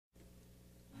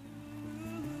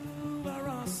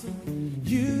awesome.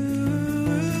 You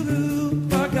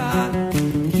are God.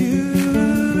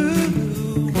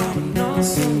 You are an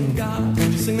awesome God.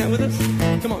 Sing that with us.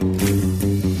 Come on.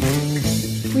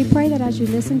 We pray that as you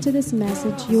listen to this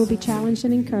message, you will be challenged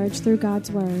and encouraged through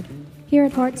God's Word. Here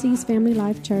at Heartsease Family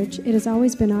Life Church, it has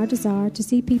always been our desire to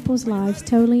see people's lives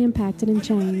totally impacted and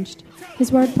changed.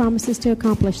 His Word promises to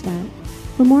accomplish that.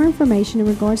 For more information in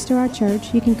regards to our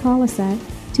church, you can call us at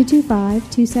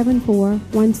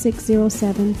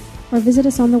 225-274-1607 or visit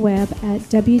us on the web at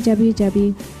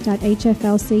www.hflc.us.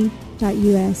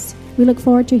 We look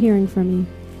forward to hearing from you.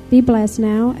 Be blessed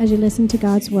now as you listen to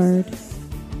God's Word.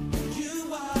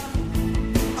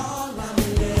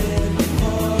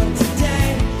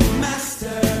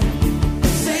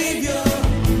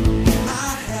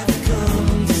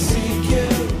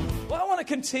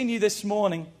 Continue this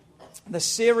morning the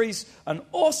series, an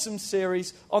awesome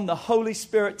series on the Holy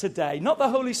Spirit today. Not the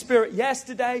Holy Spirit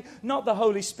yesterday, not the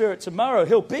Holy Spirit tomorrow.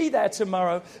 He'll be there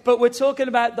tomorrow, but we're talking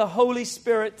about the Holy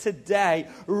Spirit today,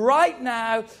 right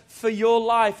now for your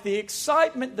life. The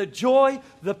excitement, the joy,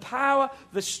 the power,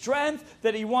 the strength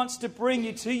that He wants to bring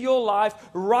you to your life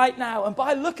right now. And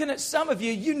by looking at some of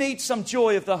you, you need some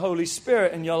joy of the Holy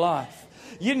Spirit in your life.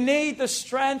 You need the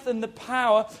strength and the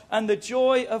power and the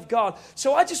joy of God.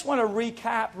 So I just want to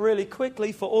recap really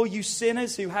quickly for all you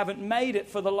sinners who haven't made it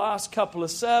for the last couple of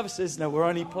services. Now, we're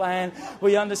only playing.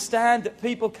 We understand that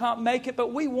people can't make it,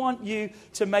 but we want you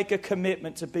to make a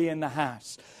commitment to be in the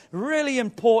house. Really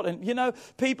important. You know,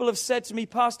 people have said to me,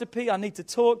 Pastor P, I need to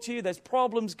talk to you. There's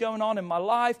problems going on in my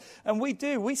life. And we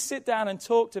do. We sit down and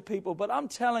talk to people. But I'm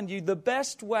telling you, the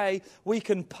best way we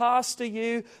can pastor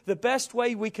you, the best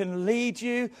way we can lead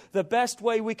you, the best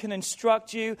way we can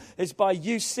instruct you is by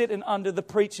you sitting under the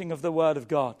preaching of the Word of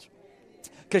God.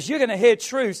 Because you're going to hear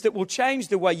truths that will change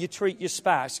the way you treat your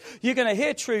spouse. You're going to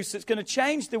hear truths that's going to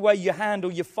change the way you handle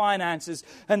your finances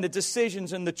and the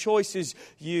decisions and the choices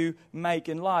you make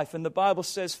in life. And the Bible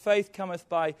says faith cometh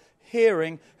by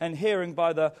hearing, and hearing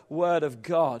by the Word of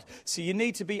God. So you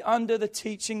need to be under the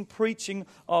teaching, preaching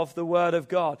of the Word of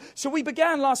God. So we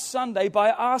began last Sunday by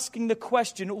asking the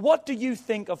question, what do you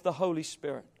think of the Holy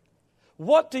Spirit?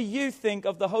 What do you think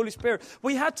of the Holy Spirit?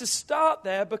 We had to start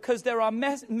there because there are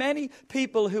many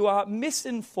people who are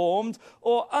misinformed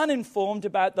or uninformed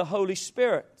about the Holy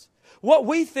Spirit. What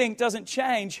we think doesn't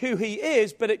change who He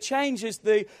is, but it changes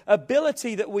the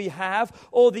ability that we have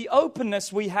or the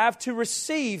openness we have to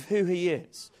receive who He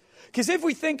is. Because if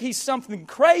we think He's something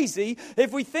crazy,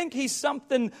 if we think He's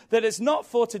something that is not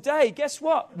for today, guess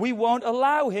what? We won't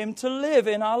allow Him to live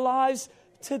in our lives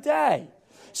today.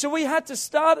 So we had to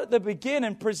start at the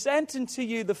beginning, presenting to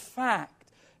you the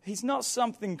fact He's not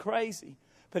something crazy,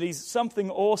 but He's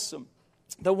something awesome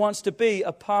that wants to be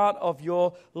a part of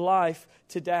your life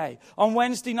today. On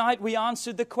Wednesday night, we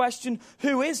answered the question,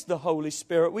 who is the Holy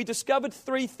Spirit? We discovered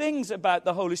three things about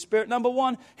the Holy Spirit. Number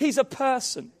one, He's a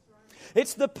person.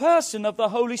 It's the person of the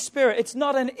Holy Spirit. It's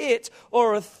not an it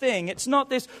or a thing. It's not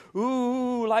this,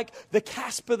 ooh, like the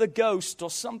Casper the Ghost or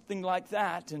something like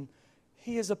that. And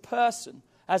He is a person.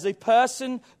 As a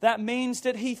person, that means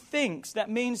that He thinks. That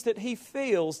means that He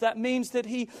feels. That means that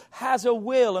He has a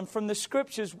will. And from the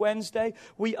Scriptures Wednesday,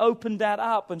 we opened that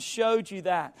up and showed you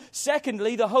that.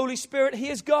 Secondly, the Holy Spirit, He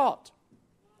is God.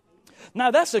 Now,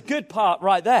 that's a good part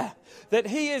right there. That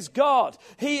He is God.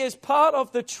 He is part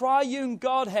of the triune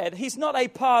Godhead. He's not a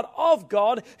part of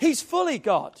God. He's fully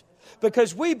God.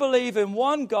 Because we believe in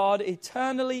one God,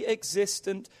 eternally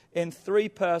existent in three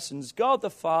persons. God the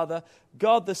Father,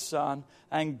 God the Son,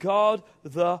 and God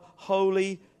the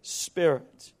Holy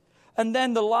Spirit. And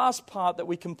then the last part that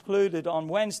we concluded on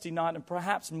Wednesday night, and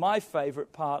perhaps my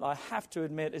favorite part, I have to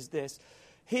admit, is this.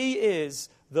 He is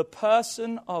the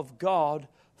person of God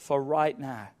for right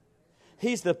now.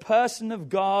 He's the person of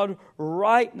God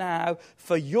right now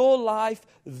for your life,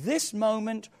 this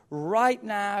moment, right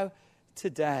now,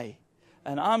 today.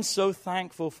 And I'm so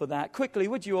thankful for that. Quickly,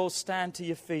 would you all stand to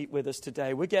your feet with us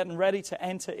today? We're getting ready to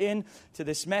enter into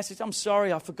this message. I'm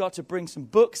sorry I forgot to bring some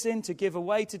books in to give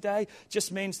away today.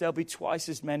 Just means there'll be twice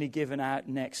as many given out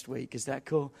next week. Is that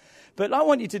cool? But I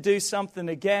want you to do something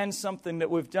again, something that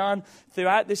we've done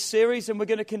throughout this series, and we're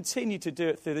going to continue to do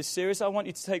it through this series. I want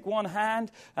you to take one hand,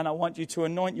 and I want you to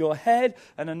anoint your head,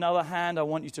 and another hand I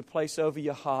want you to place over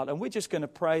your heart. And we're just going to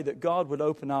pray that God would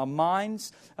open our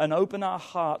minds and open our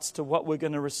hearts to what we're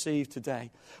going to receive today.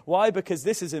 Why? Because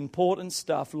this is important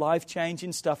stuff,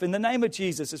 life-changing stuff. In the name of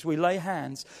Jesus, as we lay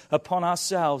hands upon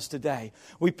ourselves today,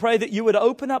 we pray that you would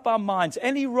open up our minds.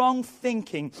 Any wrong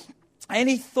thinking,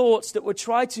 Any thoughts that would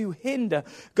try to hinder,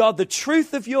 God, the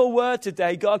truth of your word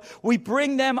today, God, we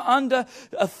bring them under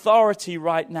authority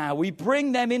right now. We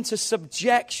bring them into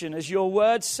subjection, as your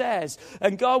word says.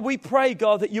 And God, we pray,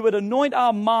 God, that you would anoint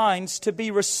our minds to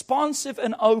be responsive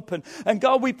and open. And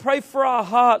God, we pray for our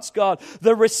hearts, God,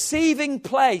 the receiving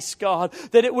place, God,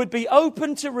 that it would be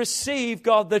open to receive,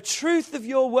 God, the truth of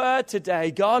your word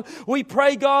today, God. We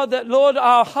pray, God, that, Lord,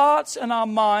 our hearts and our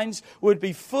minds would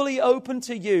be fully open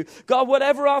to you. God,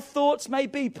 whatever our thoughts may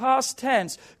be past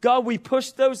tense, God, we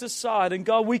push those aside. And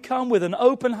God, we come with an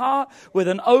open heart, with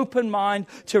an open mind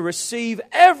to receive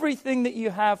everything that you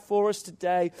have for us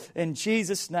today in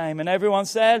Jesus' name. And everyone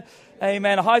said,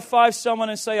 amen. High five someone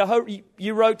and say, I hope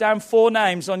you wrote down 4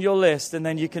 names on your list, and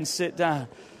then you can sit down.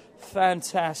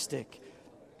 Fantastic.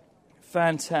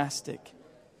 Fantastic.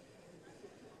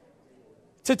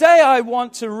 Today I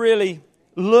want to really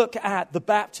look at the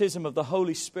baptism of the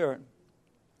Holy Spirit.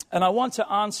 And I want to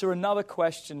answer another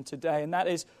question today, and that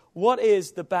is, what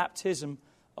is the baptism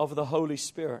of the Holy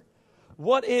Spirit?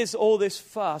 What is all this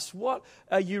fuss? What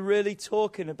are you really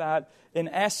talking about, in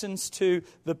essence, to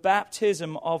the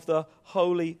baptism of the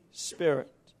Holy Spirit?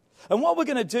 And what we're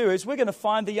going to do is we're going to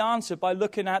find the answer by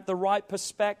looking at the right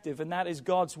perspective, and that is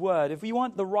God's Word. If you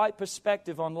want the right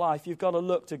perspective on life, you've got to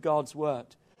look to God's Word.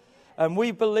 And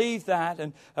we believe that,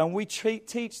 and we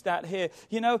teach that here.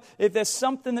 You know, if there's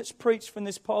something that's preached from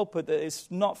this pulpit that is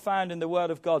not found in the Word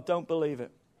of God, don't believe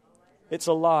it. It's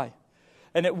a lie.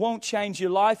 And it won't change your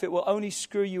life. It will only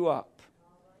screw you up,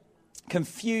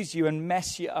 confuse you, and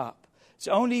mess you up. It's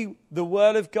only the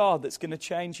Word of God that's going to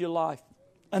change your life.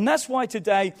 And that's why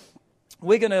today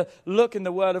we're going to look in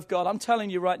the Word of God. I'm telling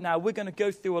you right now, we're going to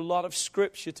go through a lot of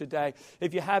Scripture today.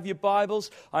 If you have your Bibles,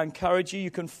 I encourage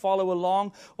you can follow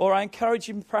along. Or I encourage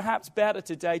you, perhaps better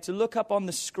today, to look up on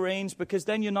the screens, because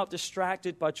then you're not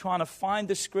distracted by trying to find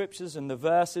the Scriptures and the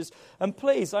verses. And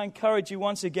please, I encourage you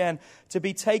once again to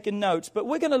be taking notes. But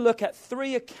we're going to look at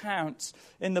 3 accounts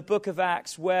in the book of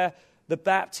Acts where the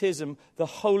baptism, the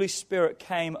Holy Spirit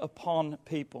came upon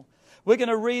people. We're going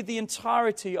to read the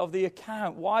entirety of the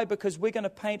account. Why? Because we're going to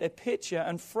paint a picture,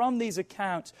 and from these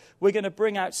accounts, we're going to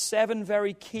bring out 7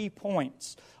 very key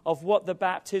points of what the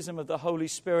baptism of the Holy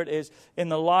Spirit is in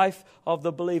the life of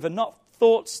the believer. Not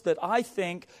thoughts that I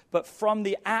think, but from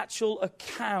the actual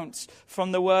accounts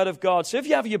from the Word of God. So if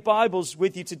you have your Bibles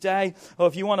with you today, or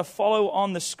if you want to follow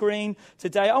on the screen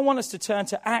today, I want us to turn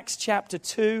to Acts chapter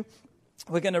 2.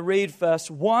 We're going to read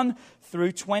verse 1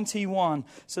 through 21.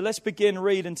 So let's begin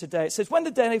reading today. It says, when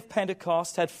the day of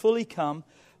Pentecost had fully come,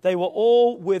 they were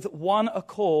all with one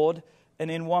accord and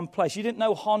in one place. You didn't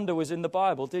know Honda was in the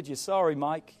Bible, did you? Sorry,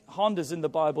 Mike. Honda's in the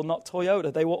Bible, not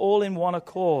Toyota. They were all in one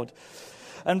accord.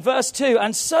 And verse 2,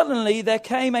 and suddenly there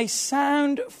came a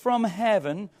sound from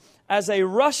heaven as a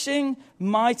rushing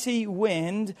mighty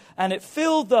wind, and it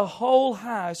filled the whole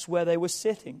house where they were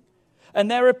sitting. And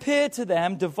there appeared to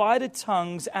them divided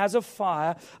tongues as of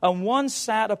fire, and one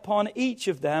sat upon each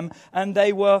of them, and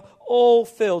they were all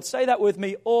filled. Say that with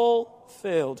me, all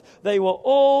filled. They were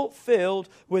all filled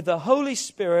with the Holy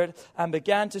Spirit and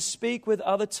began to speak with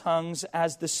other tongues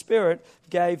as the Spirit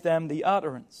gave them the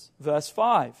utterance. Verse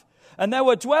 5. And there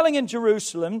were dwelling in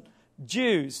Jerusalem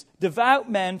Jews, devout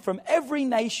men from every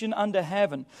nation under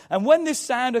heaven. And when this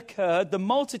sound occurred, the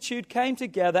multitude came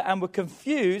together and were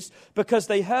confused because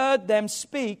they heard them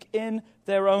speak in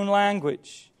their own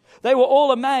language. They were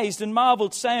all amazed and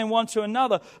marveled, saying one to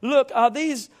another, look, are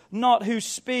these not who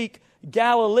speak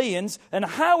Galileans? And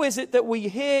how is it that we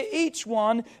hear each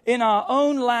one in our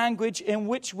own language in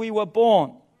which we were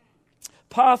born?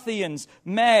 Parthians,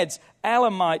 Medes,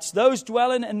 Elamites, those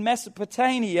dwelling in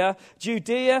Mesopotamia,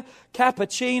 Judea,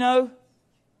 Cappuccino.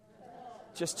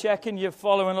 Just checking you're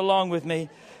following along with me.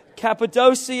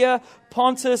 Cappadocia,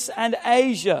 Pontus and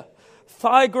Asia.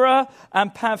 Phrygia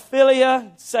and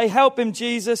Pamphylia. Say, help him,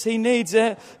 Jesus, he needs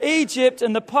it. Egypt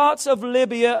and the parts of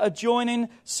Libya adjoining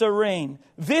Cyrene.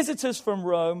 Visitors from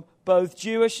Rome, both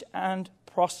Jewish and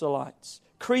proselytes.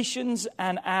 Cretans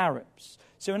and Arabs.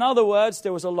 So in other words,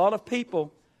 there was a lot of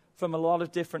people from a lot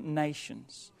of different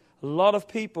nations. A lot of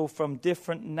people from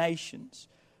different nations.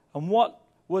 And what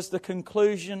was the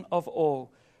conclusion of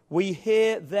all? We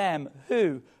hear them,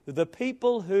 who? The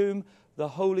people whom the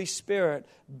Holy Spirit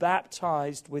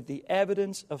baptized with the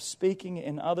evidence of speaking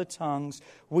in other tongues.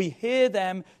 We hear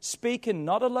them speaking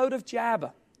not a load of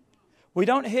jabber. We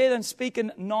don't hear them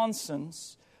speaking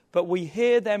nonsense, but we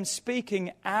hear them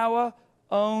speaking our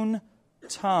own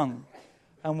tongue.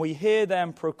 And we hear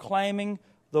them proclaiming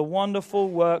the wonderful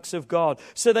works of God.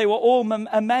 So they were all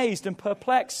amazed and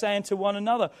perplexed, saying to one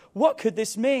another, what could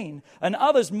this mean? And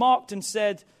others mocked and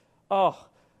said, oh,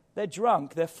 They're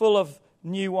drunk. They're full of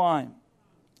new wine.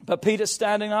 But Peter,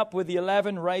 standing up with the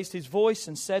 11, raised his voice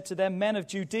and said to them, Men of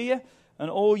Judea, and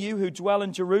all you who dwell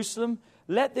in Jerusalem,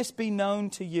 let this be known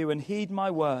to you, and heed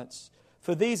my words.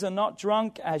 For these are not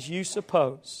drunk as you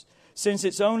suppose, since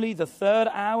it's only the 3rd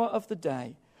hour of the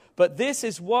day. But this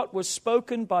is what was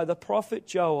spoken by the prophet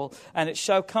Joel. And it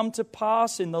shall come to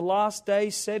pass in the last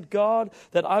days, said God,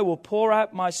 that I will pour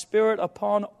out my Spirit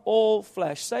upon all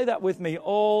flesh. Say that with me,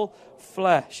 all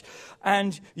flesh.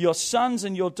 And your sons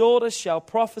and your daughters shall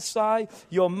prophesy.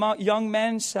 Your young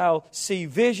men shall see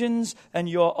visions, and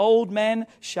your old men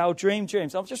shall dream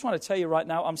dreams. I just want to tell you right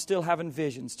now, I'm still having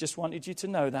visions. Just wanted you to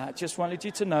know that. Just wanted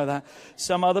you to know that.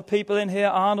 Some other people in here,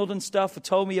 Arnold and stuff, have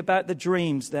told me about the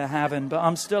dreams they're having, but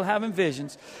I'm still having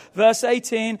visions. Verse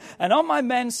 18, and on my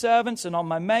men servants and on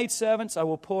my maid servants I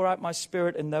will pour out my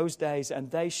Spirit in those days,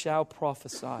 and they shall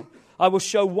prophesy. I will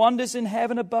show wonders in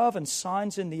heaven above and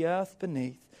signs in the earth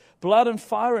beneath. Blood and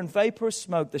fire and vaporous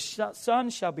smoke. The sun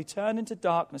shall be turned into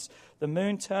darkness, the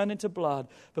moon turned into blood,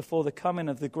 before the coming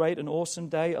of the great and awesome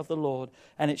day of the Lord.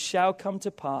 And it shall come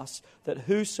to pass that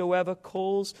whosoever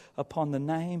calls upon the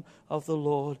name of the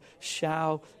Lord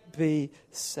shall be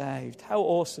saved. How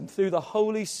awesome. Through the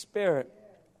Holy Spirit,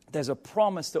 there's a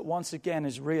promise that once again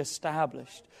is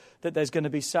reestablished, that there's going to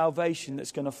be salvation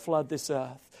that's going to flood this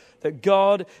earth. That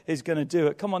God is going to do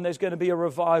it. Come on, there's going to be a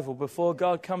revival. Before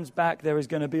God comes back, there is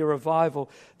going to be a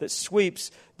revival that sweeps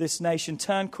this nation.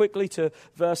 Turn quickly to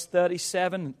verse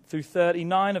 37 through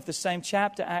 39 of the same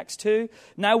chapter, Acts 2.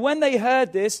 Now when they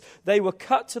heard this, they were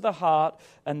cut to the heart,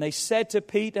 and they said to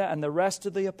Peter and the rest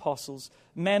of the apostles,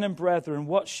 Men and brethren,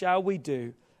 what shall we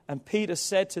do? And Peter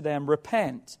said to them,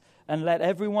 Repent, and let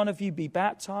every one of you be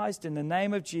baptized in the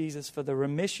name of Jesus for the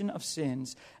remission of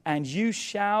sins, and you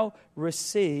shall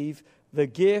receive the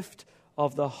gift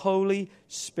of the Holy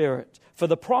Spirit. For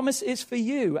the promise is for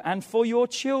you and for your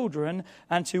children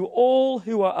and to all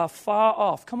who are afar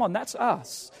off. Come on, that's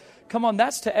us. Come on,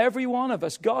 that's to every one of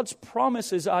us. God's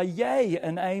promises are yea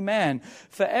and amen.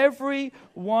 For every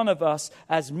one of us,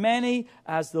 as many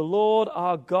as the Lord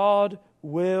our God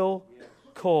will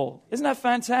call. Isn't that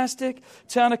fantastic?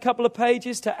 Turn a couple of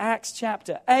pages to Acts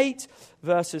chapter 8,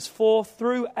 verses 4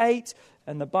 through 8.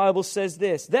 And the Bible says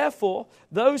this, Therefore,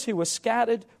 those who were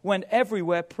scattered went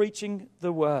everywhere preaching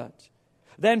the word.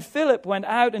 Then Philip went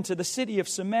out into the city of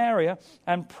Samaria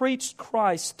and preached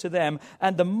Christ to them.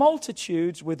 And the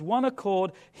multitudes with one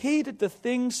accord heeded the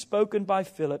things spoken by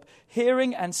Philip,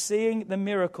 hearing and seeing the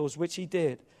miracles which he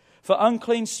did. For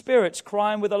unclean spirits,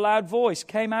 crying with a loud voice,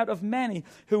 came out of many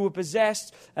who were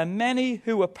possessed, and many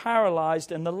who were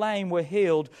paralyzed, and the lame were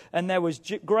healed. And there was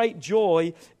great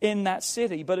joy in that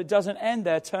city. But it doesn't end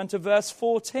there. Turn to verse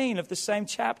 14 of the same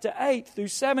chapter 8 through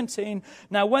 17.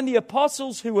 Now when the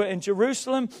apostles who were in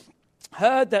Jerusalem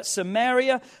heard that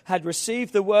Samaria had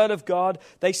received the word of God,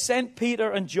 they sent Peter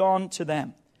and John to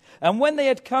them. And when they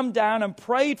had come down and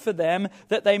prayed for them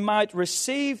that they might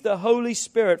receive the Holy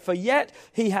Spirit, for yet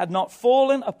he had not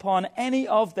fallen upon any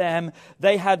of them,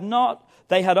 they had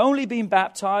only been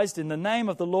baptized in the name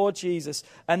of the Lord Jesus,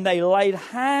 and they laid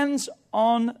hands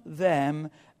on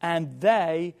them, and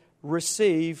they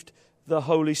received the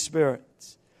Holy Spirit.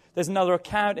 There's another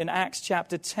account in Acts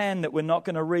chapter 10 that we're not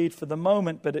going to read for the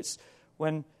moment, but it's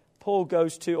when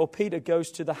Peter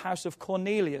goes to the house of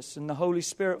Cornelius, and the Holy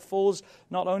Spirit falls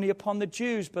not only upon the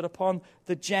Jews, but upon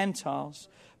the Gentiles.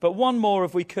 But one more,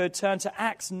 if we could, turn to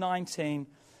Acts 19,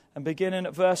 and beginning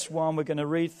at verse 1, we're going to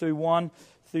read through 1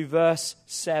 through verse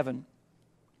 7.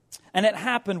 And it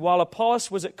happened while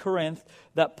Apollos was at Corinth,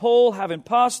 that Paul, having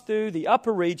passed through the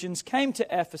upper regions, came to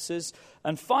Ephesus,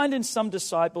 and finding some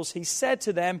disciples, he said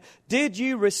to them, Did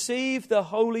you receive the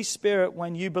Holy Spirit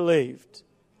when you believed?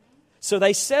 So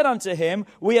they said unto him,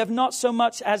 We have not so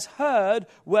much as heard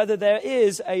whether there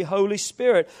is a Holy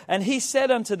Spirit. And he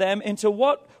said unto them, Into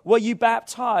what were you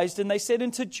baptized? And they said,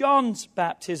 Into John's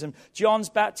baptism. John's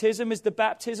baptism is the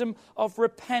baptism of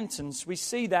repentance. We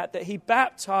see that he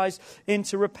baptized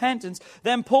into repentance.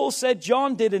 Then Paul said,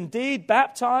 John did indeed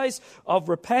baptize of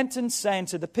repentance, saying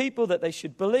to the people that they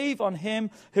should believe on him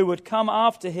who would come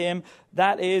after him,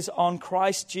 that is, on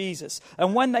Christ Jesus.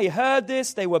 And when they heard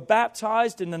this, they were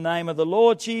baptized in the name of the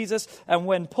Lord Jesus. And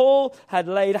when Paul had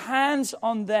laid hands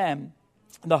on them,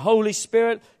 the Holy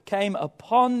Spirit came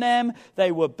upon them. They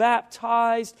were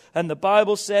baptized. And the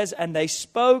Bible says, and they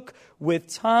spoke with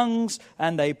tongues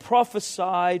and they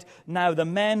prophesied. Now the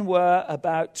men were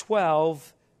about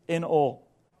 12 in all.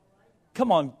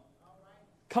 Come on.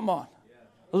 Come on.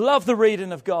 Love the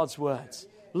reading of God's words.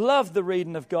 Love the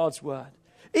reading of God's word.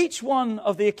 Each one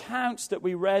of the accounts that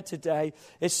we read today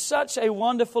is such a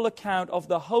wonderful account of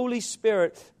the Holy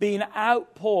Spirit being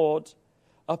outpoured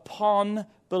upon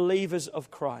believers of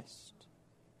Christ.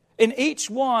 In each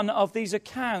one of these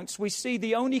accounts, we see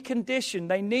the only condition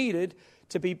they needed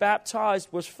to be baptized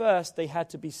was first they had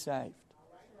to be saved.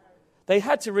 They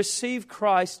had to receive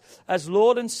Christ as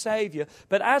Lord and Savior.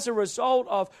 But as a result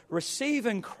of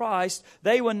receiving Christ,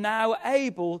 they were now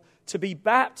able to be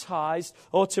baptized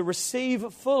or to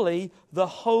receive fully the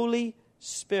Holy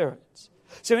Spirit.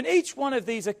 So in each one of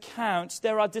these accounts,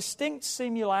 there are distinct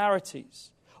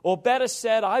similarities, or better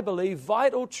said, I believe,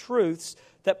 vital truths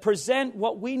that present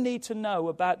what we need to know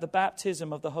about the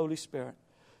baptism of the Holy Spirit.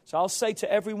 So I'll say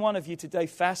to every one of you today,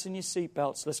 fasten your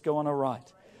seatbelts. Let's go on a ride.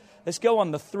 Let's go on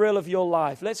the thrill of your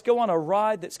life. Let's go on a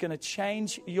ride that's going to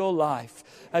change your life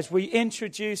as we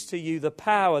introduce to you the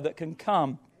power that can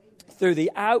come through the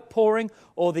outpouring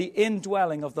or the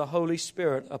indwelling of the Holy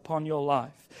Spirit upon your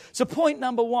life. So point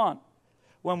number one,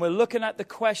 when we're looking at the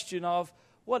question of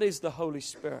what is the Holy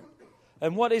Spirit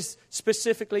and what is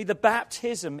specifically the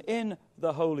baptism in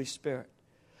the Holy Spirit.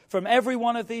 From every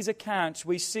one of these accounts,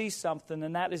 we see something,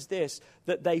 and that is this,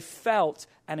 that they felt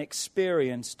and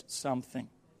experienced something.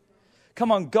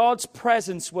 Come on, God's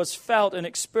presence was felt and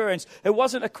experienced. It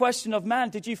wasn't a question of, man,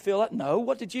 did you feel that? No,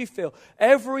 what did you feel?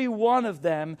 Every one of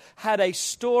them had a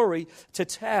story to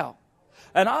tell.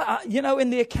 And, in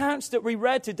the accounts that we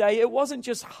read today, it wasn't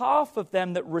just half of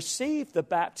them that received the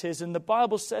baptism. The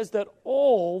Bible says that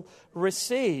all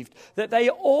received, that they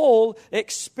all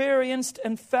experienced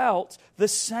and felt the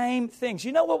same things.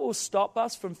 You know what will stop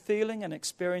us from feeling and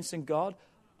experiencing God?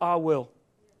 Our will.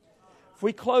 If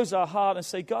we close our heart and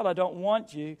say, God, I don't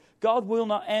want you, God will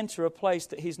not enter a place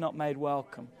that He's not made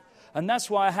welcome. And that's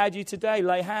why I had you today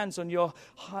lay hands on your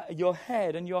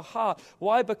head and your heart.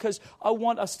 Why? Because I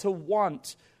want us to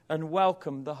want and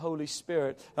welcome the Holy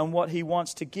Spirit and what He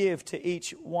wants to give to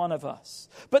each one of us.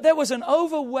 But there was an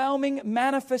overwhelming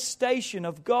manifestation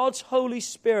of God's Holy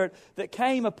Spirit that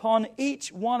came upon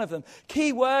each one of them.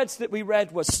 Key words that we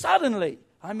read was suddenly.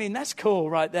 I mean, that's cool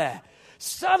right there.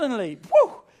 Suddenly,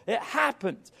 whoo, it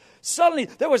happened. Suddenly,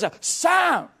 there was a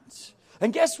sound.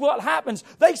 And guess what happens?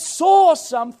 They saw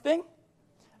something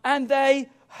and they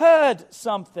heard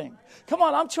something. Come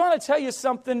on, I'm trying to tell you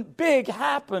something big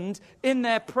happened in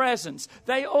their presence.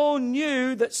 They all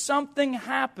knew that something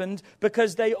happened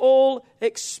because they all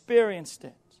experienced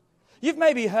it. You've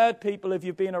maybe heard people, if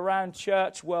you've been around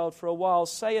church world for a while,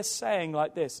 say a saying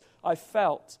like this: I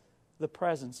felt the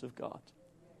presence of God.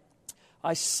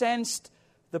 I sensed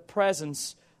the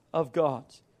presence of God.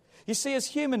 You see, as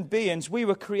human beings, we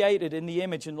were created in the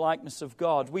image and likeness of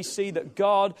God. We see that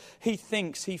God, He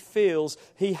thinks, He feels,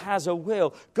 He has a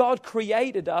will. God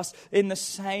created us in the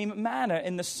same manner,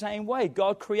 in the same way.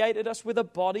 God created us with a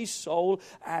body, soul,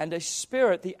 and a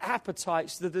spirit, the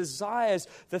appetites, the desires,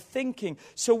 the thinking.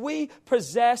 So we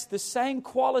possess the same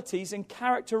qualities and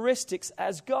characteristics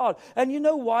as God. And you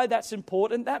know why that's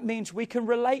important? That means we can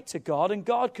relate to God and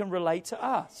God can relate to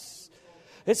us.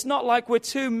 It's not like we're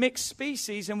two mixed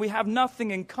species and we have nothing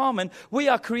in common. We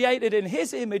are created in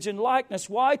His image and likeness.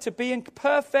 Why? To be in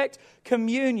perfect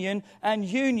communion and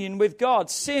union with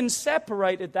God. Sin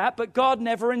separated that, but God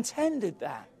never intended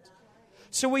that.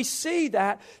 So we see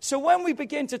that. So when we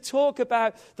begin to talk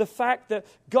about the fact that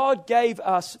God gave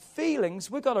us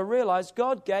feelings, we've got to realize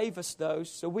God gave us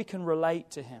those so we can relate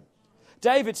to Him.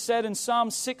 David said in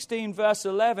Psalm 16 verse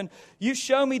 11, you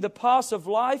show me the paths of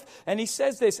life. And he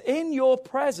says this, in your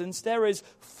presence there is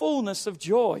fullness of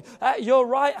joy. At your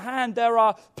right hand there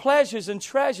are pleasures and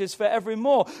treasures for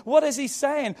evermore. What is he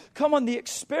saying? Come on, the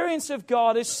experience of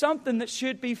God is something that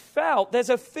should be felt.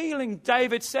 There's a feeling,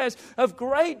 David says, of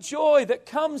great joy that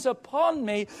comes upon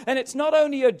me. And it's not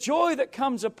only a joy that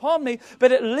comes upon me,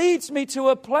 but it leads me to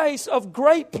a place of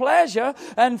great pleasure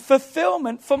and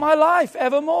fulfillment for my life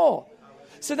evermore.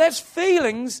 So there's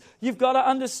feelings you've got to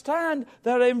understand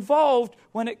that are involved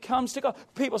when it comes to God.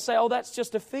 People say, oh, that's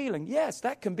just a feeling. Yes,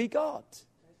 that can be God.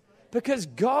 Because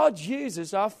God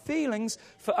uses our feelings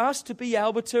for us to be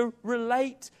able to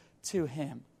relate to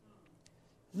Him.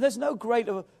 There's no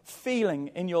greater feeling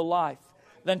in your life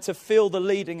than to feel the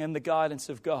leading and the guidance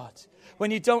of God. When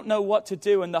you don't know what to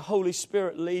do and the Holy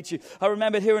Spirit leads you. I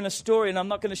remember hearing a story, and I'm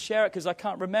not going to share it because I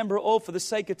can't remember it all for the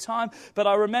sake of time, but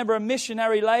I remember a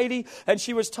missionary lady, and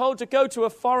she was told to go to a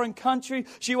foreign country.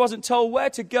 She wasn't told where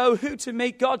to go, who to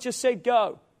meet. God just said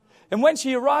go. And when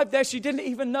she arrived there, she didn't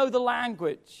even know the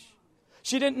language.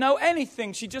 She didn't know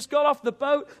anything. She just got off the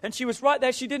boat, and she was right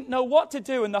there. She didn't know what to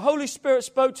do, and the Holy Spirit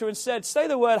spoke to her and said, say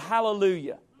the word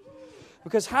hallelujah.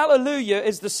 Because hallelujah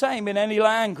is the same in any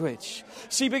language.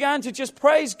 She began to just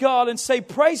praise God and say,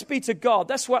 praise be to God.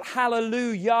 That's what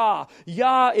hallelujah.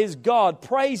 Yah is God.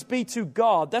 Praise be to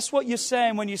God. That's what you're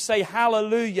saying when you say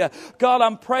hallelujah. God,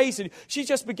 I'm praising you. She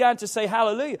just began to say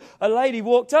hallelujah. A lady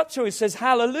walked up to her and says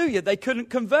hallelujah. They couldn't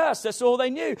converse. That's all they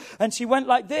knew. And she went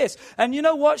like this. And you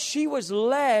know what? She was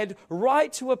led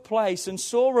right to a place and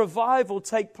saw revival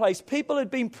take place. People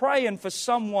had been praying for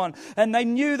someone and they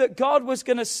knew that God was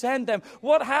going to send them.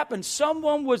 What happened?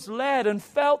 Someone was led and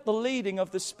felt the leading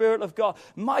of the Spirit of God.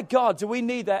 My God, do we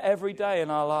need that every day in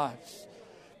our lives?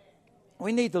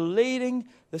 We need the leading,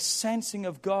 the sensing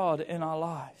of God in our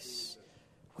lives.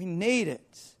 We need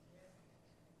it.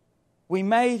 We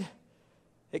may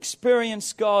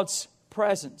experience God's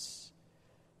presence,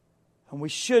 and we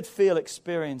should feel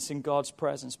experiencing God's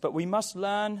presence, but we must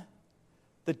learn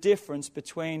the difference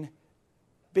between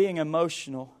being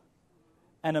emotional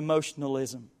and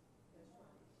emotionalism.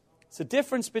 It's a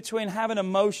difference between having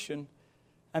emotion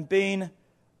and being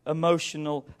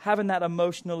emotional, having that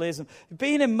emotionalism.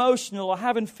 Being emotional or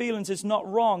having feelings is not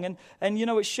wrong. And you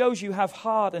know, it shows you have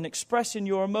heart, and expressing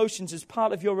your emotions is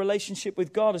part of your relationship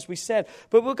with God, as we said.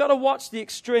 But we've got to watch the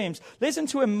extremes. Listen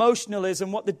to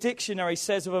emotionalism, what the dictionary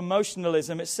says of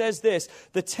emotionalism. It says this: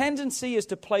 the tendency is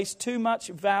to place too much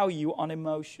value on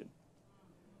emotion.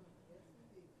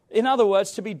 In other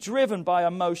words, to be driven by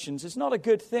emotions is not a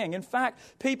good thing. In fact,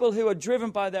 people who are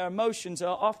driven by their emotions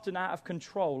are often out of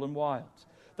control and wild.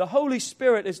 The Holy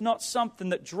Spirit is not something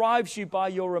that drives you by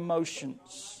your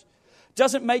emotions.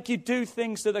 Doesn't make you do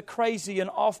things that are crazy and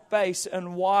off base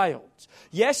and wild.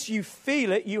 Yes, you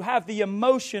feel it, you have the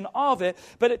emotion of it,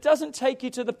 but it doesn't take you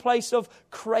to the place of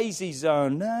crazy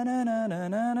zone. Na, na, na, na,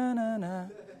 na, na, na.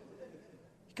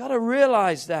 You've got to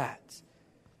realize that.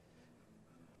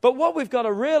 But what we've got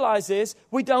to realize is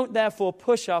we don't therefore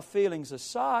push our feelings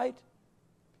aside.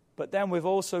 But then we've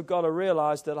also got to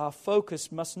realize that our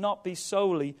focus must not be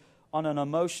solely on an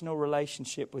emotional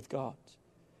relationship with God.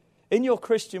 In your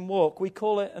Christian walk, we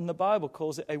call it, and the Bible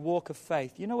calls it, a walk of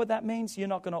faith. You know what that means? You're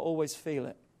not going to always feel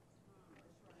it.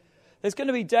 There's going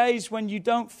to be days when you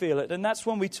don't feel it, and that's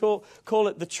when we call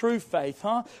it the true faith,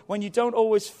 When you don't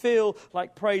always feel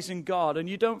like praising God, and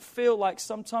you don't feel like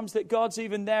sometimes that God's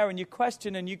even there, and you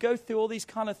question, and you go through all these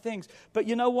kind of things. But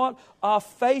you know what? Our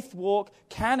faith walk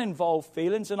can involve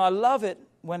feelings, and I love it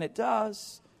when it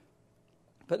does.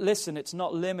 But listen, it's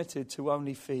not limited to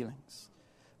only feelings.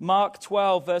 Mark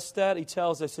 12, verse 30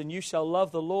 tells us, and you shall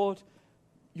love the Lord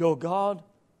your God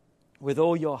with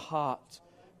all your heart,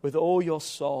 with all your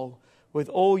soul, with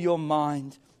all your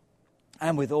mind,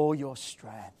 and with all your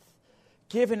strength.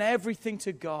 Giving everything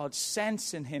to God,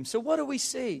 sensing Him. So what do we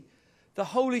see? The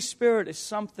Holy Spirit is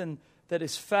something that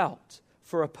is felt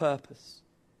for a purpose.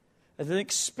 It's an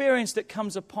experience that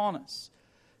comes upon us,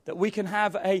 that we can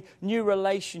have a new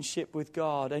relationship with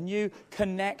God, a new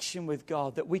connection with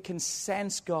God, that we can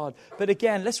sense God. But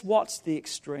again, let's watch the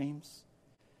extremes,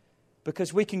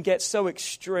 because we can get so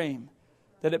extreme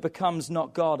that it becomes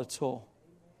not God at all.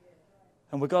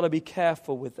 And we've got to be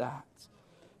careful with that.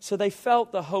 So they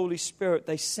felt the Holy Spirit.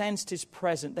 They sensed His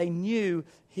presence. They knew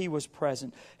He was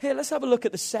present. Here, let's have a look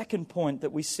at the second point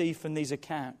that we see from these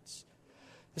accounts.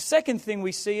 The second thing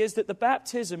we see is that the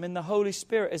baptism in the Holy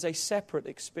Spirit is a separate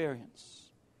experience.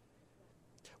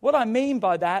 What I mean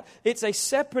by that, it's a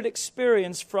separate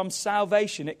experience from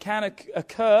salvation. It can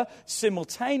occur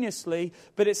simultaneously,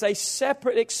 but it's a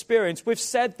separate experience. We've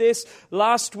said this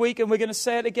last week, and we're going to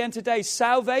say it again today.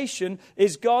 Salvation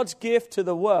is God's gift to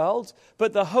the world,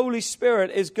 but the Holy Spirit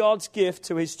is God's gift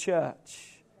to His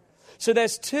church. So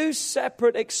there's two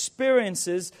separate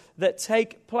experiences that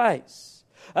take place.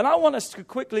 And I want us to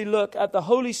quickly look at the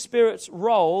Holy Spirit's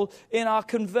role in our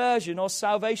conversion or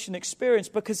salvation experience,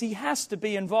 because He has to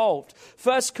be involved.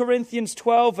 1 Corinthians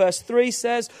 12 verse 3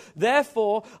 says,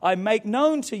 "Therefore I make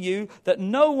known to you that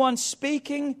no one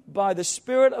speaking by the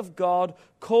Spirit of God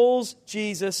calls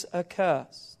Jesus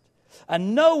accursed.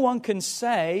 And no one can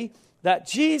say that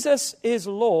Jesus is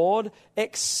Lord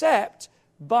except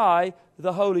by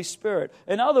the Holy Spirit."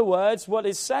 In other words, what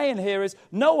it's saying here is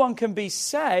no one can be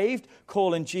saved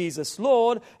calling Jesus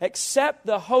Lord except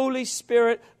the Holy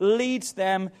Spirit leads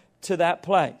them to that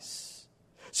place.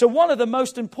 So one of the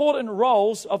most important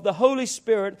roles of the Holy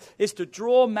Spirit is to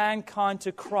draw mankind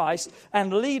to Christ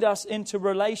and lead us into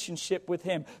relationship with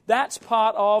Him. That's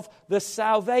part of the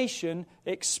salvation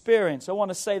experience. I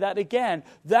want to say that again.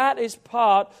 That is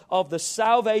part of the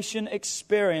salvation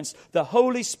experience. The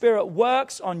Holy Spirit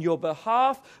works on your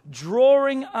behalf,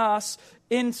 drawing us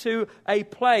into a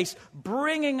place,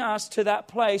 bringing us to that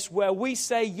place where we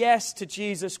say yes to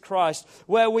Jesus Christ,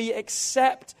 where we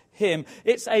accept Him.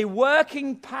 It's a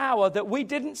working power that we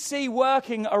didn't see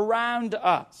working around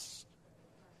us.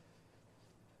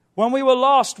 When we were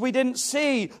lost, we didn't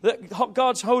see that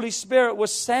God's Holy Spirit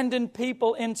was sending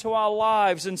people into our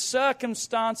lives and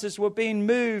circumstances were being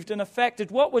moved and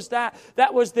affected. What was that?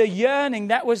 That was the yearning.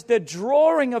 That was the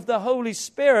drawing of the Holy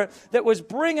Spirit that was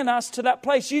bringing us to that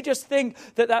place. You just think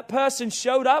that person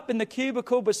showed up in the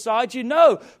cubicle beside you.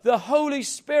 No, the Holy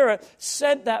Spirit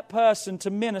sent that person to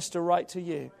minister right to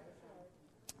you.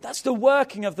 That's the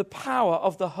working of the power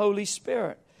of the Holy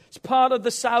Spirit. It's part of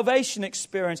the salvation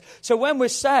experience. So when we're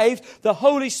saved, the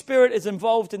Holy Spirit is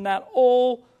involved in that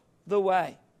all the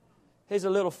way. Here's a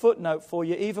little footnote for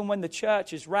you. Even when the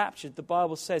church is raptured, the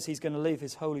Bible says He's going to leave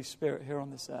His Holy Spirit here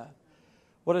on this earth.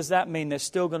 What does that mean? There's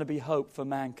still going to be hope for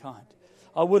mankind.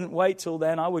 I wouldn't wait till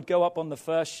then. I would go up on the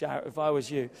first shout if I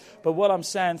was you. But what I'm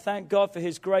saying, thank God for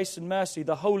His grace and mercy.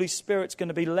 The Holy Spirit's going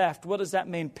to be left. What does that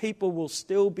mean? People will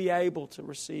still be able to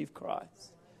receive Christ.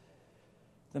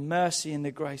 The mercy and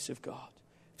the grace of God.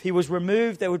 If He was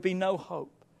removed, there would be no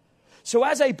hope. So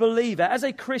as a believer, as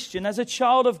a Christian, as a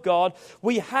child of God,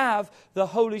 we have the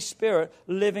Holy Spirit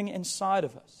living inside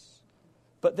of us.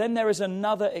 But then there is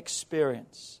another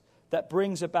experience that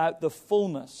brings about the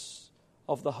fullness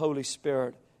of the Holy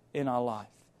Spirit in our life.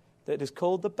 That is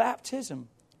called the baptism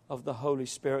of the Holy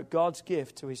Spirit, God's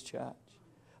gift to His church.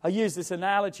 I use this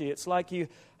analogy. It's like you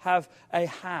have a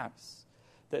house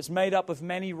that's made up of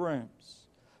many rooms.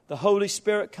 The Holy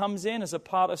Spirit comes in as a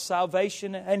part of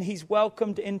salvation, and He's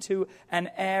welcomed into an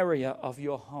area of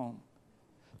your home.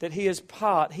 That He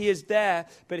is there,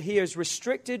 but He is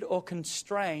restricted or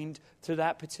constrained to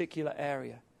that particular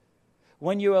area.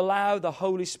 When you allow the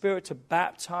Holy Spirit to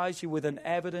baptize you with an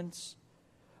evidence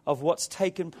of what's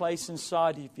taken place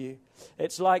inside of you,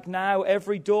 it's like now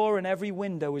every door and every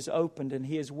window is opened, and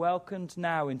He is welcomed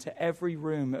now into every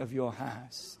room of your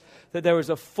house. That there is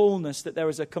a fullness, that there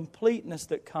is a completeness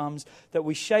that comes, that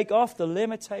we shake off the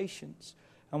limitations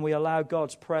and we allow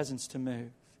God's presence to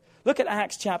move. Look at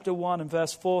Acts chapter 1 and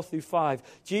verse 4 through 5.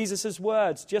 Jesus'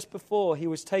 words just before He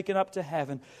was taken up to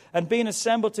heaven, and being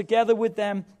assembled together with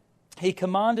them, He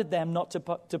commanded them not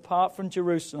to depart from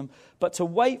Jerusalem, but to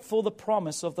wait for the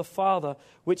promise of the Father,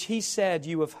 which He said,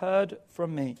 "You have heard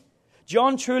from me."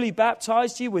 John truly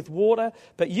baptized you with water,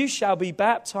 but you shall be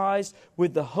baptized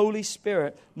with the Holy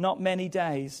Spirit not many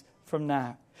days from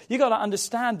now. You've got to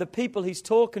understand the people He's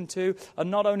talking to are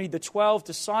not only the 12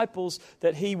 disciples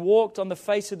that He walked on the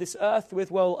face of this earth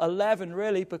with, well, 11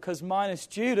 really, because minus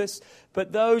Judas,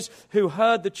 but those who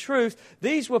heard the truth.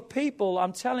 These were people,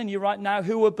 I'm telling you right now,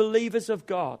 who were believers of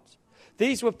God.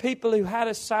 These were people who had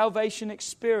a salvation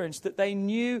experience, that they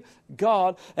knew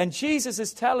God. And Jesus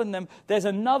is telling them there's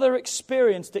another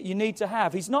experience that you need to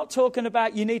have. He's not talking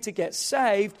about you need to get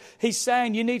saved. He's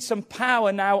saying you need some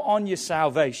power now on your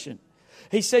salvation.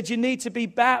 He said you need to be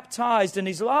baptized. And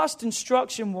His last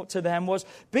instruction to them was,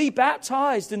 be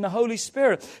baptized in the Holy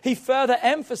Spirit. He further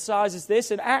emphasizes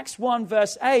this in Acts 1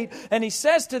 verse 8. And He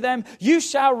says to them, you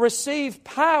shall receive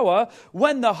power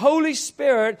when the Holy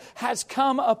Spirit has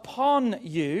come upon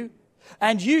you.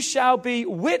 And you shall be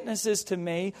witnesses to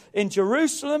me in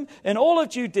Jerusalem, in all of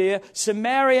Judea,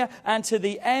 Samaria, and to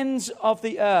the ends of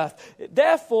the earth.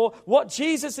 Therefore, what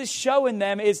Jesus is showing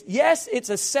them is, yes, it's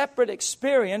a separate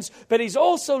experience, but He's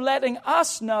also letting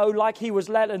us know, like He was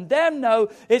letting them know,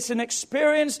 it's an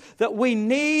experience that we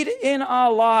need in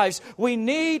our lives. We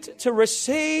need to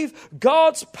receive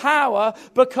God's power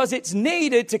because it's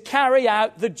needed to carry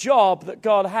out the job that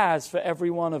God has for every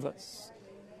one of us.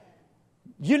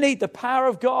 You need the power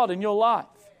of God in your life.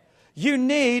 You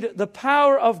need the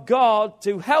power of God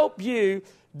to help you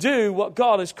do what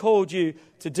God has called you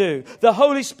to do. The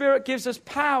Holy Spirit gives us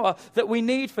power that we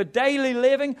need for daily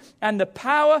living and the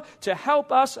power to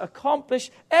help us accomplish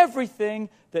everything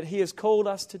that He has called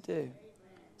us to do.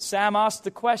 Sam asked the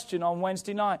question on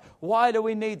Wednesday night, why do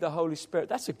we need the Holy Spirit?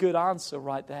 That's a good answer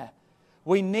right there.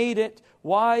 We need it.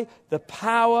 Why? The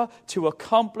power to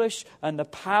accomplish and the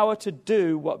power to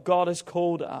do what God has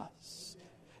called us.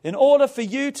 In order for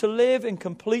you to live in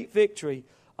complete victory,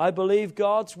 I believe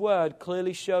God's Word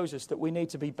clearly shows us that we need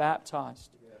to be baptized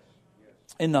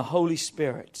in the Holy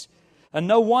Spirit. And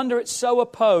no wonder it's so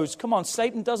opposed. Come on,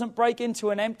 Satan doesn't break into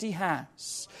an empty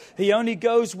house. He only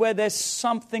goes where there's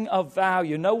something of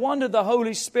value. No wonder the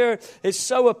Holy Spirit is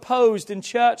so opposed in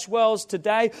church worlds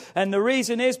today. And the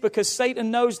reason is because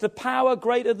Satan knows the power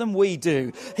greater than we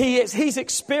do. He's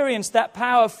experienced that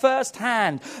power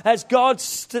firsthand as God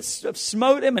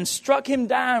smote him and struck him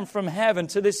down from heaven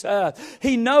to this earth.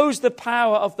 He knows the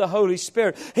power of the Holy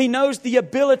Spirit. He knows the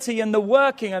ability and the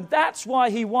working. And that's why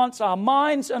he wants our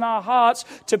minds and our hearts hearts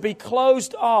to be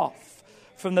closed off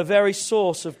from the very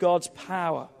source of God's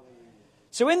power.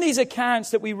 So in these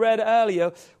accounts that we read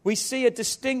earlier, we see a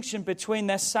distinction between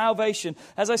their salvation.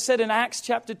 As I said in Acts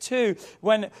chapter 2,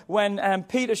 when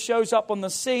Peter shows up on the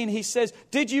scene, he says,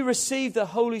 "Did you receive the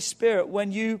Holy Spirit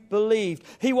when you believed?"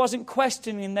 He wasn't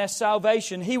questioning their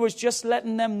salvation. He was just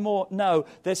letting them know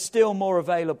there's still more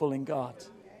available in God.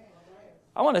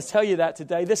 I want to tell you that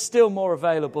today. There's still more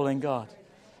available in God.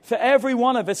 For every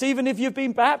one of us, even if you've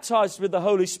been baptized with the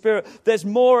Holy Spirit, there's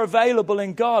more available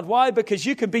in God. Why? Because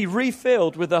you can be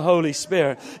refilled with the Holy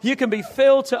Spirit. You can be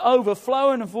filled to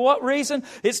overflowing. And for what reason?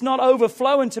 It's not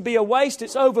overflowing to be a waste.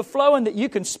 It's overflowing that you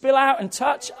can spill out and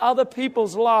touch other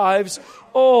people's lives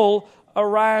all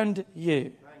around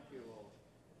you.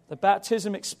 The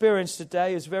baptism experience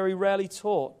today is very rarely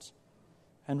taught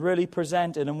and really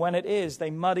presented. And when it is, they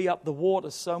muddy up the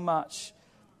water so much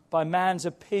by man's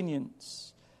opinions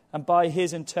and by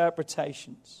his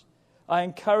interpretations. I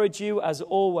encourage you, as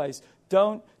always,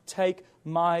 don't take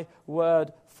my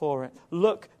word for it.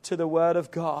 Look to the Word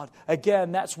of God.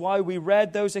 Again, that's why we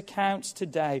read those accounts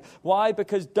today. Why?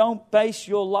 Because don't base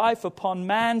your life upon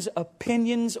man's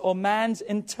opinions or man's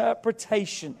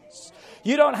interpretations.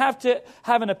 You don't have to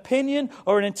have an opinion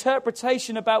or an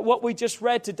interpretation about what we just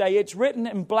read today. It's written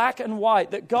in black and white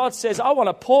that God says, I want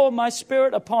to pour my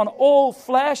Spirit upon all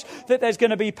flesh, that there's going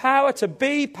to be power to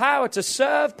be, power to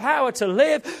serve, power to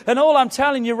live. And all I'm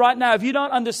telling you right now, if you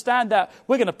don't understand that,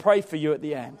 we're going to pray for you at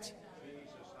the end.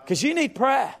 Because you need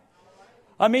prayer.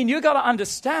 I mean, you've got to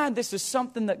understand this is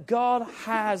something that God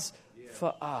has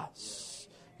for us.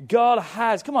 God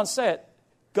has, come on, say it.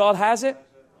 God has it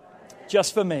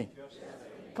just for me.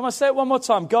 Come on, say it one more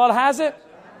time. God has it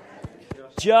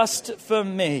just for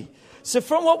me. So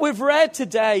from what we've read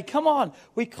today, come on,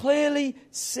 we clearly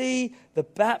see the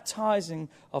baptizing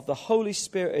of the Holy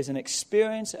Spirit is an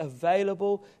experience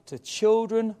available to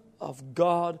children of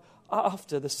God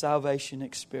after the salvation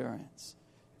experience.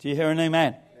 Do you hear an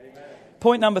amen? Amen.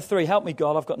 Point number 3. Help me,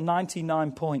 God. I've got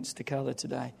 99 points to cover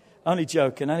today. Only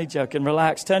joking.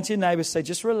 Relax. Turn to your neighbor. Say,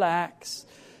 just relax.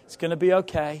 It's going to be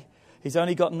okay. He's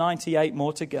only got 98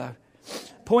 more to go.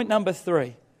 Point number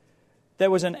 3.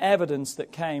 There was an evidence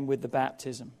that came with the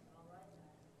baptism.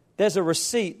 There's a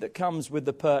receipt that comes with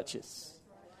the purchase.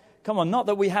 Come on, not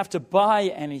that we have to buy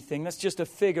anything. That's just a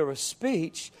figure of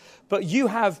speech. But you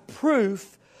have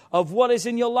proof of what is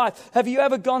in your life. Have you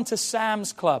ever gone to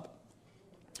Sam's Club?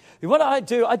 What I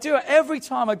do it every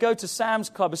time I go to Sam's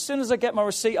Club. As soon as I get my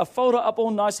receipt, I fold it up all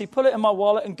nicely, put it in my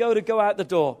wallet and go out the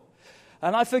door.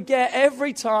 And I forget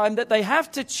every time that they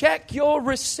have to check your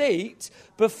receipt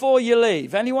before you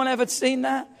leave. Anyone ever seen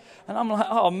that? And I'm like,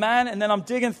 oh man. And then I'm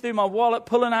digging through my wallet,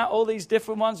 pulling out all these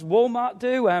different ones. Walmart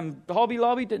do, Hobby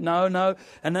Lobby do. No.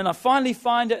 And then I finally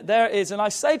find it. There it is. And I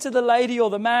say to the lady or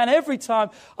the man every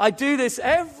time, I do this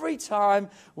every time.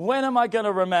 When am I going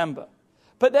to remember?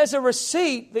 But there's a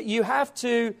receipt that you have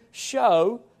to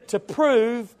show to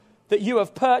prove that you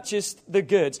have purchased the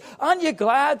goods. Aren't you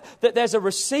glad that there's a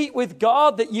receipt with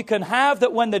God that you can have,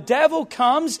 that when the devil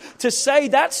comes to say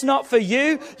that's not for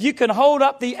you, you can hold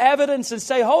up the evidence and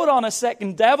say, hold on a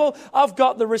second, devil, I've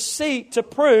got the receipt to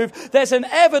prove there's an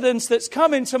evidence that's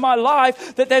come into my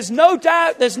life, that there's no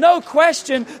doubt, there's no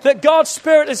question that God's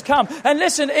Spirit has come. And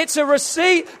listen, it's a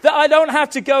receipt that I don't have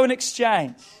to go and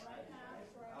exchange.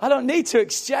 I don't need to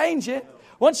exchange it.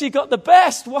 Once you've got the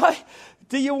best, why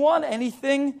do you want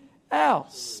anything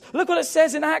else? Look what it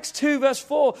says in Acts 2 verse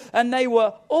 4. And they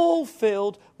were all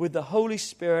filled with the Holy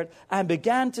Spirit and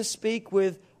began to speak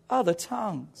with other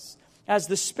tongues as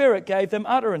the Spirit gave them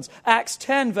utterance. Acts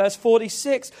 10 verse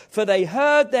 46. For they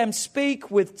heard them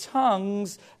speak with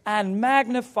tongues and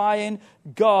magnifying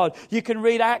God. You can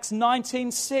read Acts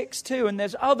 19:6 too, and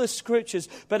there's other scriptures.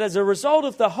 But as a result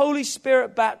of the Holy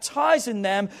Spirit baptizing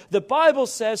them, the Bible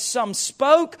says some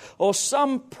spoke or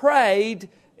some prayed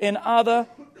in other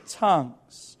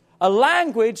tongues, a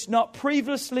language not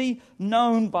previously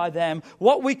known by them,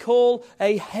 what we call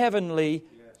a heavenly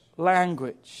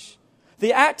language.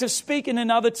 The act of speaking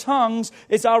in other tongues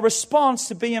is our response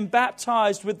to being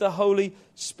baptized with the Holy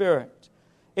Spirit.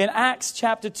 In Acts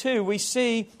chapter 2, we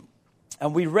see,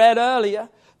 and we read earlier,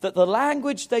 that the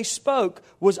language they spoke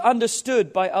was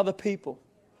understood by other people.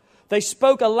 They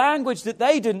spoke a language that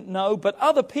they didn't know, but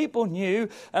other people knew.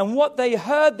 And what they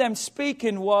heard them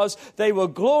speaking was they were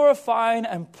glorifying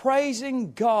and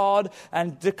praising God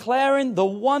and declaring the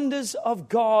wonders of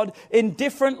God in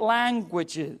different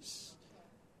languages.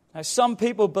 Now, some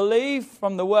people believe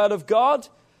from the Word of God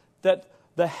that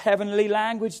the heavenly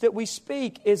language that we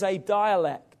speak is a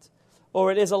dialect,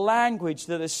 or it is a language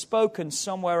that is spoken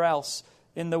somewhere else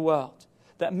in the world.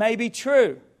 that may be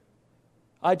true.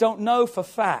 I don't know for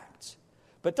fact.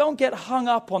 But don't get hung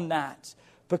up on that,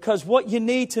 because what you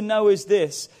need to know is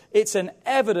this. It's an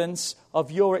evidence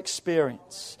of your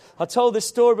experience. I told this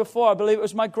story before. I believe it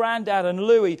was my granddad and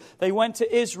Louis. They went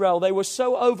to Israel. They were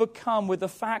so overcome with the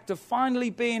fact of finally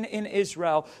being in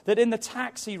Israel that in the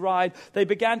taxi ride, they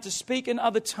began to speak in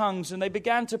other tongues and they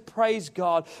began to praise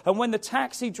God. And when the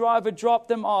taxi driver dropped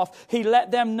them off, he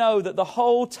let them know that the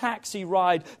whole taxi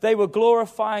ride, they were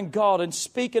glorifying God and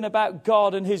speaking about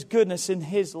God and His goodness in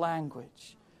His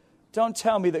language. Don't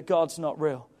tell me that God's not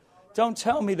real. Don't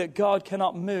tell me that God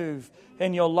cannot move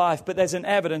in your life. But there's an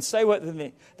evidence. Say what with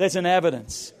me. There's an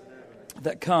evidence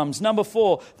that comes. Number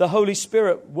 4, the Holy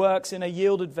Spirit works in a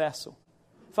yielded vessel.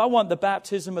 If I want the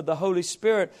baptism of the Holy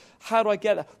Spirit, how do I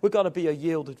get it? We've got to be a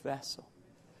yielded vessel.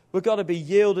 We've got to be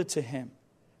yielded to Him.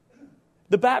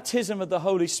 The baptism of the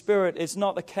Holy Spirit is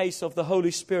not the case of the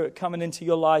Holy Spirit coming into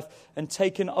your life and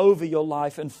taking over your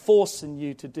life and forcing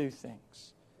you to do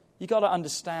things. You've got to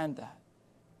understand that.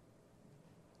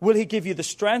 Will He give you the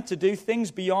strength to do things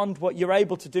beyond what you're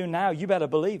able to do now? You better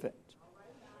believe it.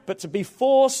 But to be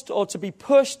forced or to be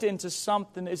pushed into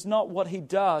something is not what He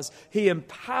does. He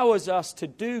empowers us to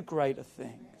do greater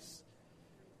things.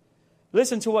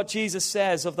 Listen to what Jesus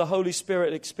says of the Holy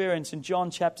Spirit experience in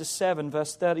John chapter 7,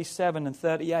 verse 37 and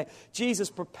 38. Jesus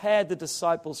prepared the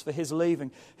disciples for His leaving.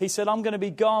 He said, I'm going to be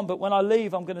gone, but when I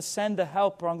leave, I'm going to send the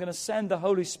Helper. I'm going to send the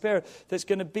Holy Spirit that's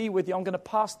going to be with you. I'm going to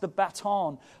pass the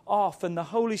baton off, and the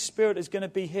Holy Spirit is going to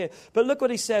be here. But look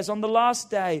what He says. On the last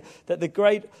day, that the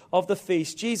great of the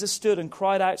feast, Jesus stood and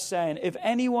cried out, saying, if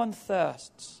anyone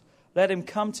thirsts, let him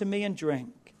come to me and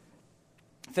drink.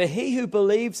 For he who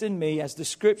believes in me, as the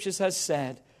Scriptures has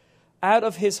said, out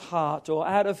of his heart or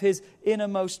out of his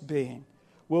innermost being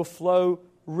will flow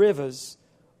rivers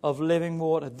of living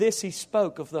water. This He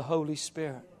spoke of the Holy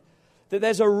Spirit. That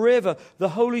there's a river. The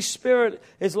Holy Spirit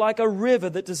is like a river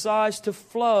that desires to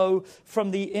flow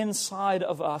from the inside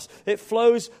of us. It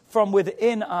flows from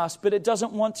within us, but it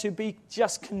doesn't want to be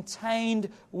just contained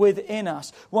within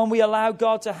us. When we allow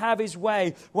God to have His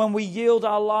way, when we yield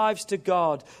our lives to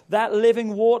God, that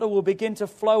living water will begin to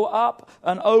flow up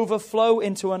and overflow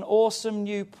into an awesome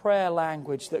new prayer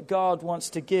language that God wants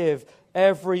to give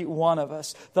every one of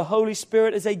us. The Holy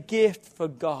Spirit is a gift for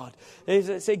God.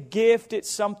 It's a gift. It's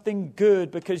something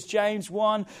good, because James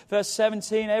 1 verse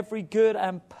 17, every good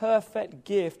and perfect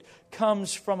gift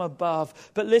comes from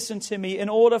above. But listen to me, in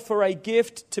order for a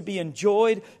gift to be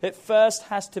enjoyed, it first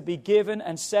has to be given,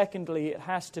 and secondly, it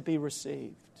has to be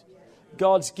received.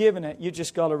 God's given it. You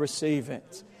just got to receive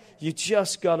it. You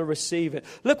just got to receive it.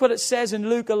 Look what it says in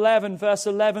Luke 11 verse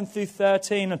 11 through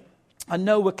 13. I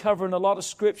know we're covering a lot of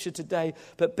Scripture today,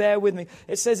 but bear with me.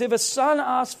 It says, if a son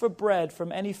asks for bread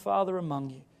from any father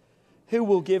among you, who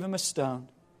will give him a stone?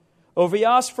 Or if he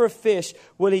asks for a fish,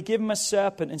 will he give him a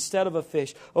serpent instead of a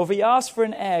fish? Or if he asks for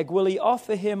an egg, will he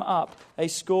offer him up a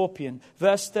scorpion?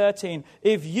 Verse 13,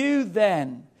 if you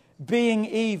then, being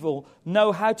evil,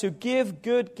 know how to give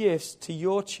good gifts to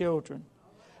your children,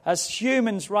 as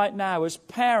humans right now, as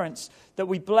parents, that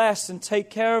we bless and take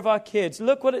care of our kids.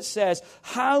 Look what it says.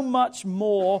 How much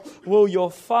more will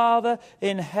your Father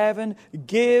in heaven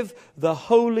give the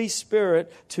Holy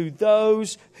Spirit to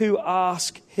those who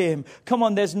ask Him? Come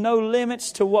on, there's no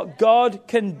limits to what God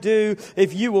can do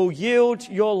if you will yield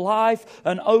your life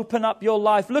and open up your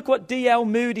life. Look what D.L.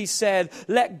 Moody said.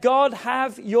 Let God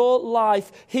have your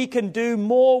life. He can do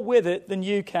more with it than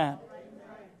you can.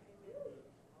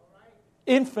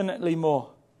 Infinitely more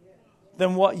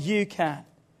than what you can.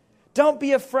 Don't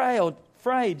be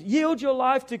afraid. Yield your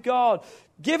life to God.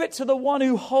 Give it to the one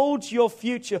who holds your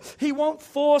future. He won't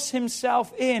force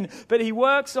Himself in, but He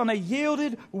works on a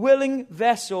yielded, willing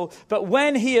vessel. But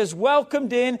when He is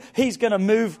welcomed in, He's going to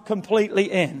move completely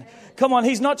in. Come on,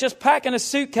 He's not just packing a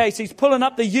suitcase. He's pulling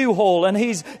up the U-Haul and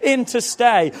He's in to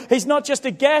stay. He's not just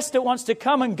a guest that wants to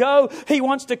come and go. He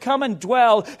wants to come and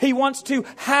dwell. He wants to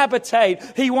habitate.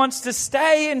 He wants to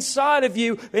stay inside of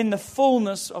you in the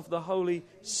fullness of the Holy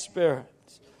Spirit.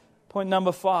 Point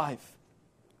number 5.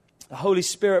 The Holy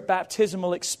Spirit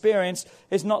baptismal experience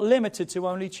is not limited to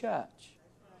only church.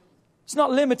 It's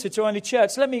not limited to only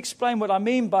church. Let me explain what I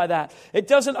mean by that. It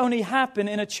doesn't only happen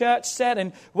in a church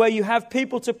setting where you have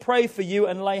people to pray for you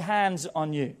and lay hands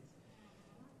on you.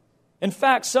 In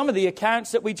fact, some of the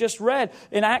accounts that we just read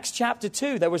in Acts chapter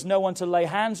 2, there was no one to lay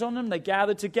hands on them. They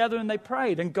gathered together and they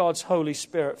prayed, and God's Holy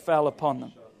Spirit fell upon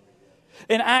them.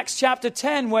 In Acts chapter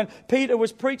 10, when Peter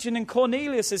was preaching in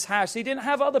Cornelius' house, he didn't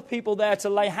have other people there to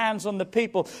lay hands on the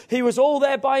people. He was all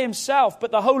there by himself, but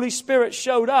the Holy Spirit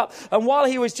showed up. And while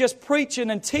he was just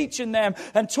preaching and teaching them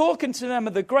and talking to them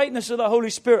of the greatness of the Holy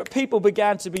Spirit, people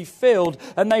began to be filled,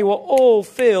 and they were all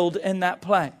filled in that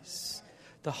place.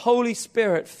 The Holy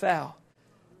Spirit fell.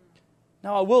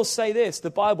 Now, I will say this,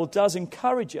 the Bible does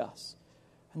encourage us,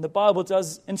 and the Bible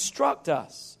does instruct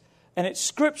us. And it's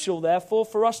scriptural, therefore,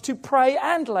 for us to pray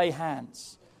and lay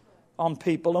hands on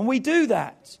people. And we do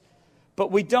that.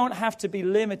 But we don't have to be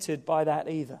limited by that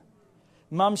either.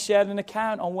 Mum shared an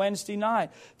account on Wednesday night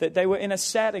that they were in a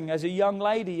setting as a young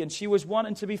lady, and she was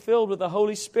wanting to be filled with the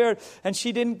Holy Spirit, and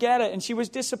she didn't get it, and she was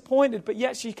disappointed. But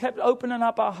yet she kept opening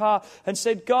up her heart and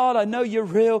said, God, I know you're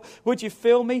real. Would you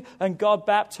fill me? And God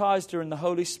baptized her in the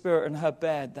Holy Spirit in her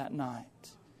bed that night.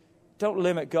 Don't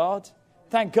limit God.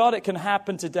 Thank God it can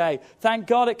happen today. Thank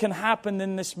God it can happen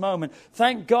in this moment.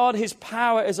 Thank God His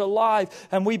power is alive.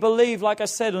 And we believe, like I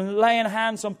said, in laying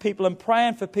hands on people and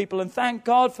praying for people. And thank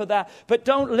God for that. But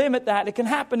don't limit that. It can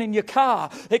happen in your car.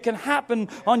 It can happen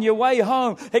on your way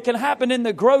home. It can happen in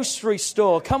the grocery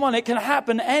store. Come on, it can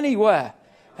happen anywhere.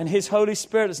 And His Holy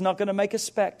Spirit is not going to make a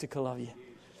spectacle of you.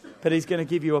 But He's going to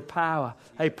give you a power,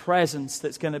 a presence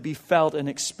that's going to be felt and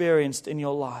experienced in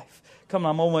your life. Come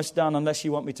on, I'm almost done unless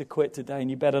you want me to quit today, and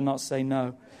you better not say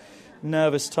no.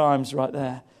 Nervous times right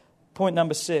there. Point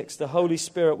number 6, the Holy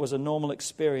Spirit was a normal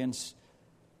experience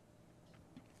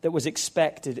that was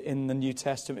expected in the New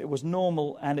Testament. It was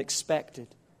normal and expected.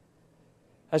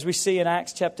 As we see in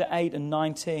Acts chapter 8 and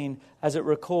 19, as it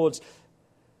records,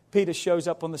 Peter shows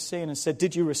up on the scene and said,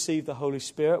 did you receive the Holy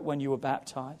Spirit when you were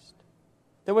baptized?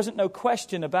 There wasn't no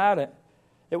question about it.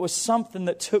 It was something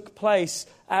that took place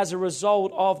as a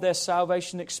result of their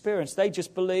salvation experience. They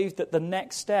just believed that the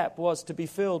next step was to be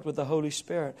filled with the Holy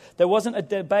Spirit. There wasn't a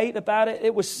debate about it.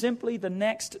 It was simply the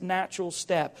next natural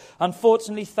step.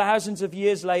 Unfortunately, thousands of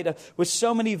years later, with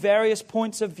so many various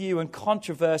points of view and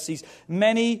controversies,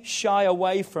 many shy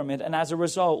away from it and as a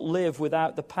result live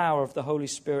without the power of the Holy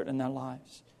Spirit in their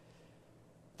lives.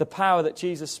 The power that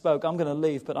Jesus spoke, I'm going to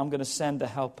leave, but I'm going to send a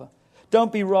helper.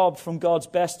 Don't be robbed from God's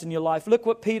best in your life. Look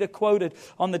what Peter quoted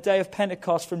on the day of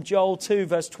Pentecost from Joel 2,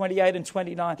 verse 28 and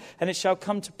 29. And it shall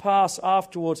come to pass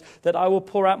afterwards that I will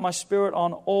pour out my Spirit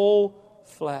on all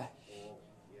flesh.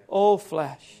 All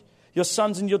flesh. Your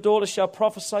sons and your daughters shall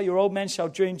prophesy. Your old men shall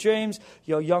dream dreams.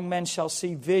 Your young men shall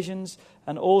see visions.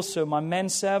 And also my men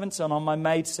servants and on my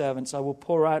maid servants I will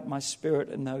pour out my Spirit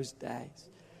in those days.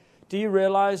 Do you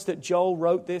realize that Joel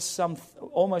wrote this some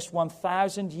almost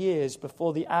 1,000 years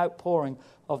before the outpouring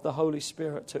of the Holy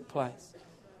Spirit took place?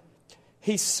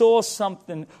 He saw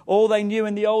something. All they knew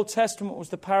in the Old Testament was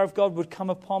the power of God would come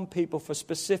upon people for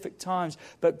specific times.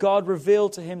 But God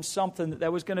revealed to him something, that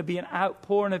there was going to be an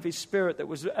outpouring of His Spirit that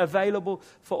was available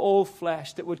for all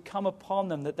flesh, that would come upon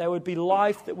them, that there would be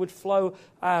life that would flow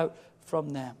out from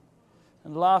them.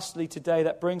 And lastly today,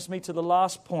 that brings me to the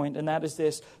last point, and that is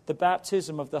this: the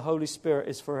baptism of the Holy Spirit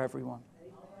is for everyone.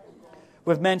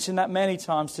 We've mentioned that many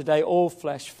times today. All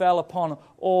flesh fell upon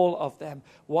all of them.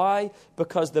 Why?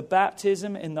 Because the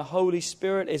baptism in the Holy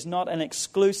Spirit is not an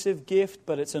exclusive gift,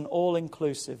 but it's an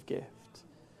all-inclusive gift.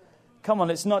 Come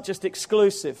on, it's not just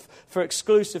exclusive for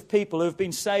exclusive people who have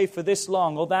been saved for this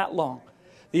long or that long.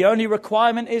 The only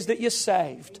requirement is that you're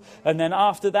saved. And then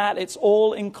after that, it's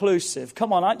all-inclusive.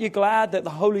 Come on, aren't you glad that the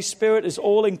Holy Spirit is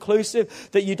all-inclusive?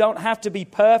 That you don't have to be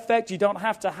perfect. You don't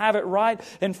have to have it right.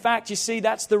 In fact, you see,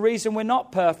 that's the reason we're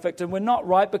not perfect and we're not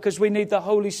right, because we need the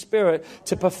Holy Spirit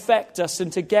to perfect us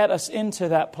and to get us into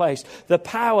that place. The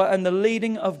power and the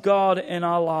leading of God in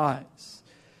our lives.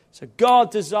 So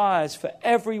God desires for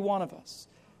every one of us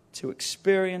to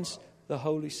experience the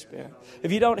Holy Spirit.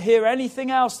 If you don't hear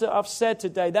anything else that I've said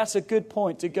today, that's a good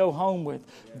point to go home with.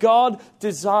 God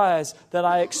desires that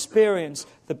I experience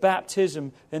the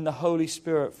baptism in the Holy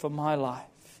Spirit for my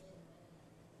life.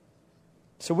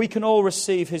 So we can all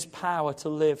receive His power to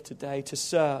live today, to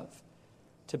serve,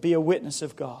 to be a witness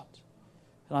of God.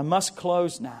 And I must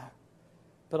close now.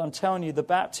 But I'm telling you, the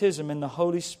baptism in the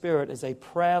Holy Spirit is a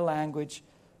prayer language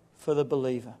for the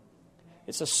believer.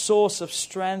 It's a source of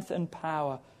strength and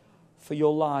power for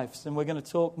your lives. And we're going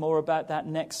to talk more about that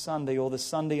next Sunday or the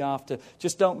Sunday after.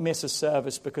 Just don't miss a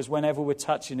service, because whenever we're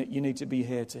touching it, you need to be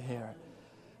here to hear it.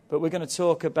 But we're going to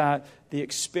talk about the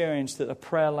experience that a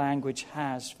prayer language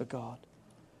has for God.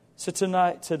 So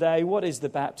today, what is the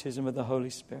baptism of the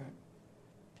Holy Spirit?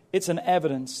 It's an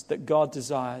evidence that God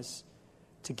desires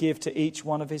to give to each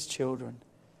one of His children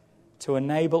to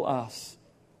enable us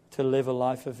to live a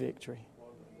life of victory.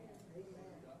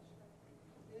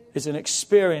 is an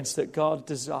experience that God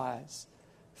desires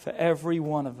for every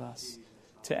one of us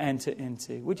to enter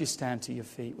into. Would you stand to your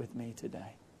feet with me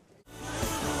today?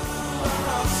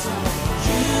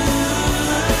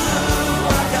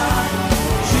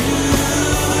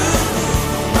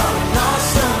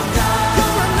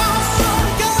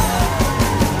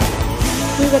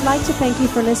 We would like to thank you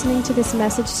for listening to this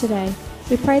message today.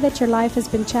 We pray that your life has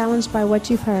been challenged by what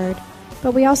you've heard,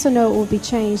 but we also know it will be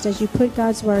changed as you put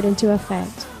God's Word into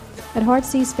effect. At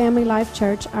Heartsease Family Life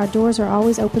Church, our doors are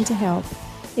always open to help.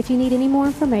 If you need any more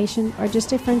information or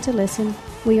just a friend to listen,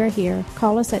 we are here.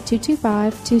 Call us at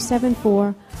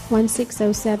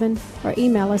 225-274-1607 or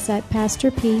email us at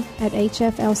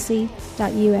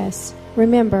pastorp@hflc.us.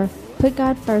 Remember, put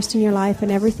God first in your life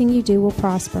and everything you do will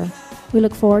prosper. We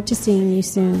look forward to seeing you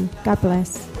soon. God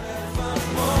bless.